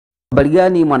Habari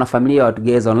gani mwanafamilia wa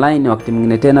Tugeza Online, wakati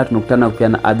mwingine tena tumekutana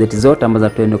kupiana update zote ambazo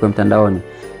tuende kwa mtandaoni.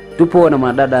 Tupo na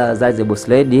mwanadada ZARI the Boss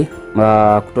Lady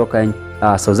kutoka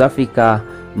South Africa,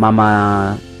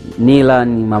 Mama Nila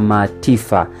ni Mama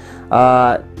Tifa.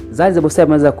 ZARI the Boss Lady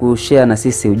ameweza kushare na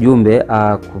sisi ujumbe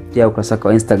kupitia ukurasa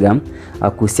wa Instagram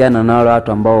kuhusiana na wale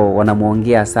watu ambao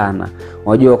wanamuongea sana.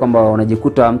 Unajua kwamba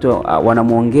unajikuta mtu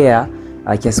wanamuongea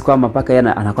kiasi kwamba mpaka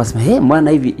yana anakuwa sema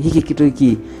mbona hivi hiki kitu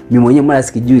hiki mimi mwenyewe mbona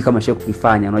sikijui kama sio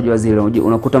kukifanya. Unajua zile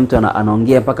unakuta mtu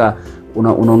anaongea mpaka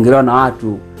unaongelewa na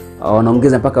watu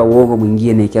wanaongeza mpaka uongo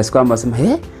mwingine kiasi kwamba sema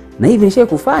na hivi nishaye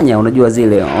kufanya. Unajua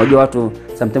zile watu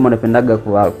sometimes wanapendaga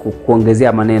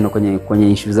kuongezea maneno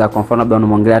kwenye issue zako. Kwa mfano labda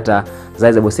unamwongelea hata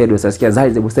ZARI the Boss Lady, utasikia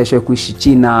ZARI the Boss Lady shaye kuishi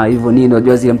China hivyo nini.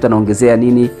 Unajua zile mtu anaongezea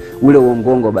nini ule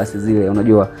uongo basi zile.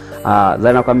 Unajua ZARI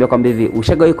anakuambia kwamba hivi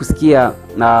ushawahi kusikia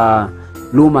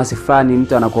rumors fulani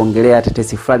mtu anakuongelea,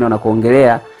 tetesi fulani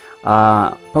wanakuongelea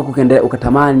mpaka ukaendelea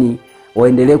ukatamani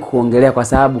waendelee kuongelea kwa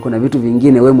sababu kuna vitu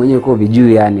vingine wewe mwenyewe uko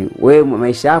vijui. Yani wewe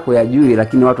maisha yako yajui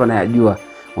lakini watu wanayajua.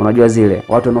 Unajua zile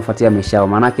watu wanaofuatia maisha yao,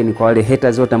 maana yake ni kwa wale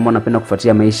haters wote ambao wanapenda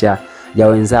kufuatia maisha ya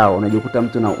wenzao. Unajikuta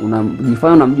mtu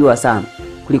unajifanya unamjua sana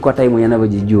kuliko hata yeye mwenyewe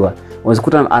anavyojijua.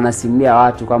 Unajikuta anasimulia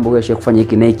watu kwamba wewe shaka kufanya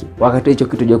hiki na hiki wakati hicho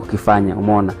kitu hujai kukifanya.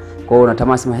 Umeona? Kwa hiyo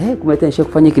unatamani sema kumbe tena shaka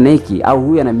kufanya hiki na hiki au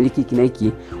huyu anamiliki hiki na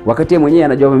hiki wakati yeye mwenyewe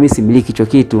anajua mimi similiki hicho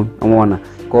kitu. Umeona?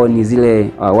 Kwa hiyo ni zile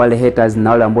wale haters na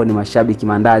wale ambao ni mashabiki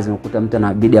mandazi, unakuta mtu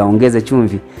anabidi aongeze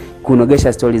chumvi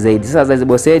kunogesha story zaidi. Sasa ZARI the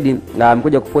Boss Lady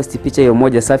amekuja kuposti picha hiyo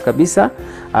moja safi kabisa.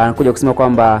 Anakuja kusema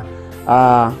kwamba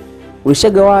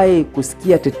ulishagawahi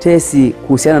kusikia tetesi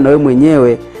kuhusiana na wewe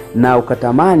mwenyewe na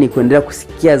ukatamani kuendelea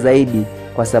kusikia zaidi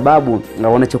kwa sababu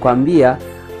wanachokwambia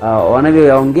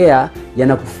wanavyoyaongea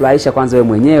yanakufurahisha kwanza wewe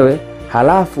mwenyewe,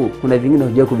 halafu kuna vingine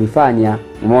hujua kuvifanya.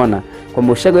 Umeona?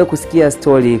 Kwamba ushawahi kusikia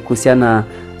story kuhusiana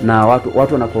na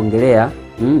watu wanakuongelea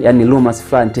yani rumors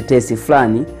fulani, tetesi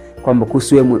fulani kwamba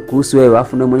kuhusu wewe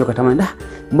afu wewe mwenyewe ukatamani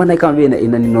mbona kama vile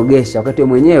inaninogesha wakati wewe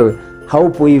mwenyewe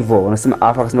haupo hivyo. Unasema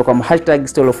akasema kwamba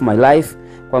 #story of my life,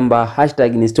 kwamba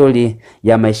hashtag ni story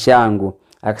ya maisha yangu.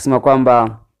 Akasema kwamba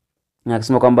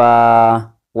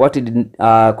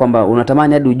kwamba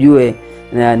unatamani hadi ujue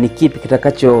ni kipi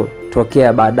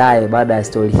kitakachotokea baada ya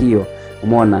story hiyo.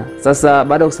 Umeona? Sasa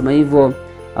baada ya kusema hivyo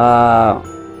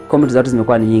comment za watu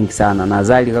zimekuwa ni nyingi sana, na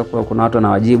ZARI kuna watu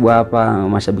wanawajibu hapa,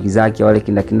 mashabiki zake wale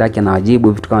kindakindaki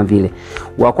anawajibu vitu kama vile.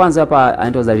 Wa kwanza hapa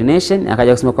anaitwa ZARI Nation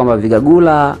akaja kusema kwamba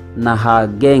Vigagula na her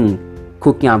gang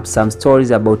cooking up some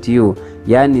stories about you,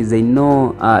 yani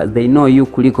they know you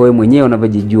kuliko wewe mwenyewe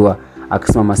unavyojijua.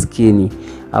 Akasema maskini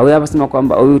huyu hapa sema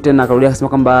kwamba huyu tena akarudia akasema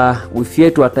kwamba wifi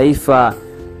yetu wa taifa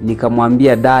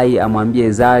nikamwambia dai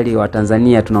amwambie ZARI wa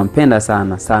Tanzania tunampenda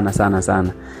sana sana sana sana.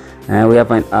 Huyu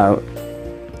hapa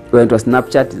went to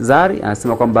Snapchat ZARI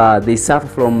anasema kwamba they suffer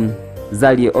from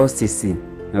ZARI OCC.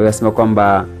 Huyu anasema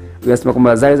kwamba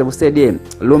ZARI the Boss Lady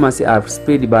rumors are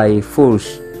spread by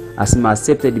fools, asema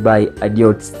accepted by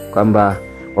idiots, kwamba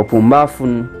wapumbafu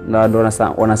ndio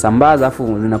wanasambaza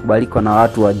afu zinakubalika na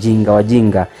watu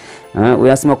wajinga. Huyu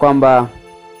anasema kwamba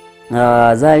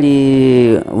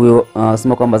ZARI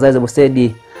the Boss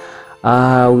Lady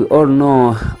we all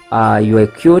know you are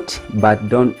cute but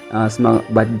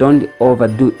don't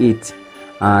overdo it.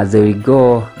 There we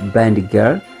go blind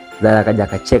girl. ZARI akaja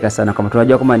akacheka sana kama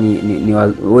tunajua kama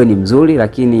wewe ni mzuri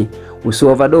lakini usi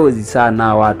overdose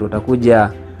sana watu utakuja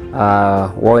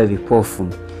wawe vipofu.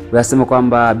 Wanasema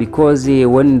kwamba because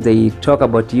when they talk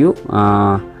about you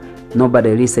nobody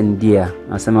listen dear.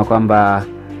 Anasema kwamba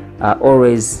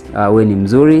always wewe ni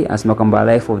mzuri. Anasema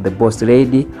kwamba life of the boss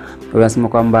lady. Anasema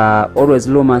kwamba always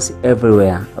rumors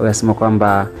everywhere. Anasema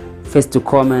kwamba first to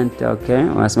comment, okay.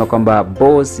 Anasema kwamba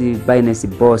boss business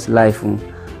boss life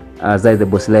ZARI the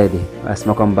Boss Lady.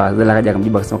 Anasema kwamba ZARI akaja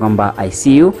akamjibu akasema kwamba I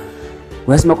see you.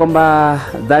 Anasema kwamba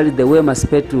ZARI the Wema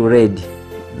Sepetu red.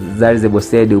 ZARI the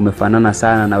Boss Lady umefanana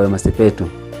sana na Wema Sepetu.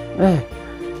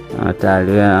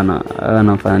 Hatari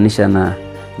anamfananisha na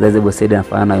ZARI the Boss Lady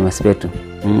anafanana na Wema Sepetu.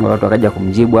 Watu wakaja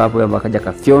kumjibu hapo, wakaja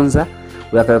kafyonza,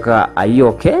 wakaweka are you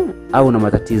okay au na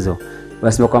matatizo.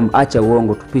 Wanasema kwamba acha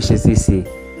uongo tupishe sisi.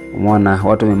 Umeona?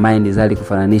 Watu wamemind ZARI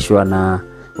kufananishwa na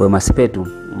Wema Sepetu.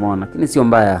 Umeona? Lakini sio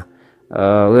mbaya.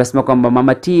 Wanasema kwamba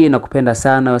Mama T nakupenda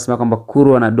sana. Wanasema kwamba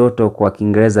Kurwa na Doto kwa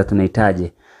Kiingereza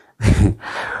tunahitaji.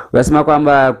 Wanasema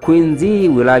kwamba Queenzy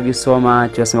we love you so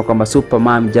much. Wanasema kwamba Super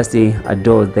Mom just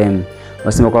adore them.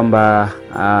 Wanasema kwamba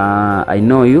I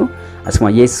know you.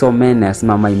 Wanasema yes so man.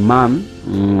 Wanasema my mom.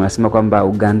 Wanasema kwamba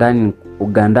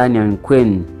Ugandanian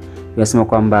queen. Wanasema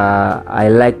kwamba I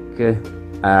like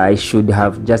I should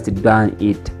have just done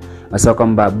it. Wanasema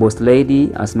kwamba Boss Lady.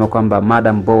 Wanasema kwamba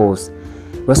Madam Boss.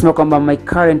 Unasema kwamba my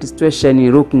current situation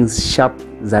is looking sharp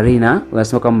Zarina.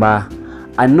 Unasema kwamba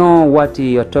I know what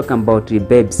you are talking about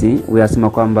babes. Unasema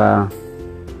kwamba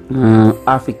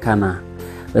Africana.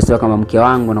 Unasema kwamba mke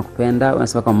wangu nakupenda.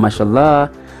 Unasema kwamba mashallah.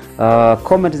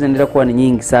 Comment zinaendelea kuwa ni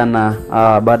nyingi sana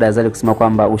baada ya Zari kusema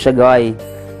kwamba ushagawahi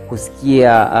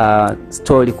kusikia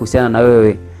story kuhusiana na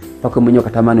wewe mpaka mwenyewe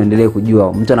ukatamani uendelee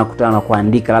kujua. Mtu anakutana na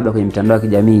kuandika labda kwenye mitandao ya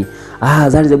kijamii,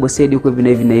 Zari the boss said yuko hivi na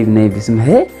hivi na hivi na hivi. Sema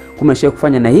kumbe shaka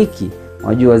kufanya na hiki.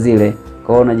 Unajua zile.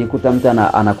 Kwa hiyo unajikuta mtu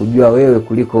anakujua wewe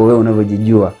kuliko wewe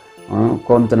unavyojijua.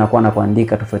 Kwa mtu anakuwa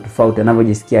anakuandika tofauti tofauti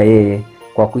anavyojisikia yeye,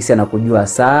 kwa kuhisi anakujua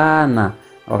sana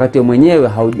wakati mwenyewe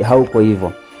hauko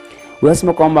hivyo.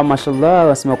 Unasema kwamba mashallah,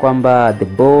 unasema kwamba the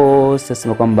boss,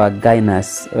 unasema kwamba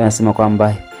guidance, unasema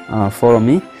kwamba follow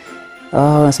me,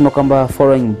 unasema kwamba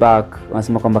following back,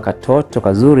 unasema kwamba katoto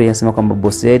kazuri, unasema kwamba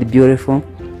boss head beautiful,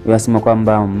 unasema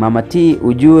kwamba mama T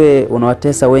ujue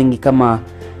unawatesa wengi kama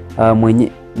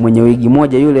mwenye wigi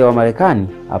moja yule wa Marekani.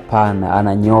 Hapana,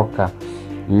 ananyoka.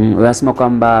 Unasema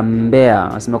kwamba mbea,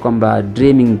 unasema kwamba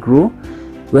dreaming grew,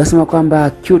 unasema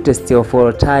kwamba cutest of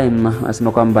all time,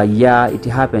 unasema kwamba yeah it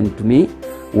happened to me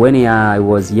when I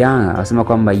was young. Unasema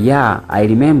kwamba yeah I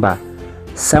remember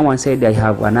someone said I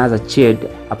have another child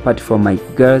apart from my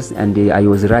girls and I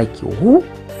was like who,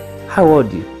 how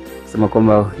old? Unasema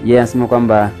kwamba unasema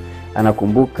kwamba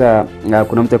anakumbuka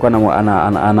kuna mtu alikuwa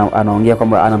anaongea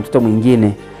kwamba ana mtoto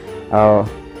mwingine,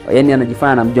 yani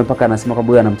anajifanya anamjua mpaka anasema kwamba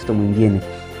huyo ana mtoto mwingine.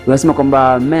 Unasema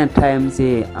kwamba many times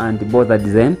and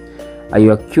bothered them,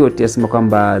 you are cute. Unasema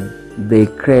kwamba they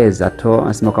crazy at all.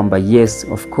 Unasema kwamba yes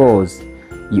of course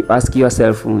you ask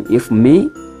yourself if me,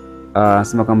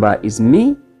 unasema kwamba is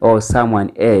me or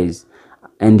someone else,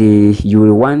 and you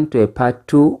will want to a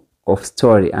part 2 of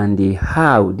story and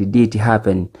how did it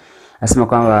happen. Unasema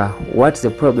kwamba what's the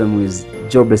problem with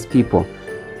jobless people,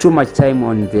 too much time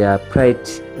on their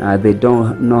plate, they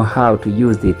don't know how to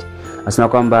use it. Unasema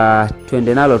kwamba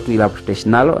tuende nalo tu ila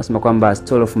professional. Unasema kwamba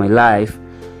story of my life,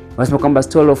 unasema kwamba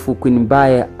story of Queen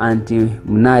Mbaye and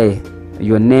Mnaye,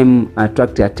 your name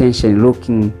attract attention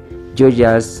looking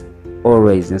gorgeous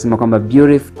always. Unasema kwamba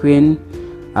beautiful queen.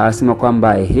 Unasema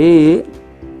kwamba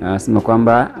unasema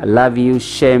kwamba I love you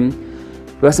shame.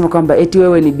 Unasema kwamba eti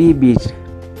wewe ni bibi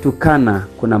tukana,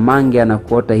 kuna mange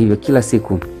anakuota hivyo kila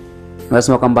siku.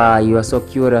 Unasema kwamba you are so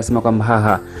cute. Unasema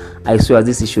kwamba I swear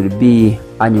this should be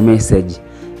a new message.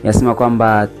 Unasema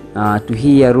kwamba to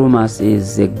hear rumors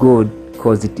is good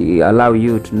because it allow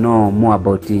you to know more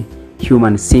about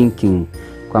human thinking.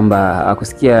 Kwamba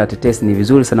kusikia tetesi ni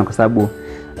vizuri sana kwa sababu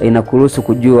inakuruhusu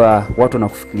kujua watu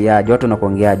wanakufikiriaje, watu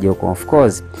wanakuongeaje huko. Of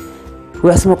course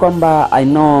unasema kwamba I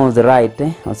know the right.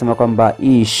 Unasema kwamba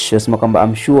unasema kwamba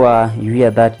I'm sure you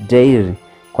hear that daily.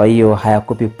 Kwa hiyo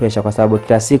hayakupi pressure kwa sababu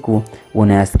kila siku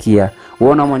unayasikia.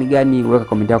 Uona maoni gani? Weka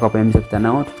comment yako hapo,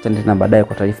 tukutane tena baadaye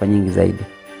kwa taarifa nyingi zaidi.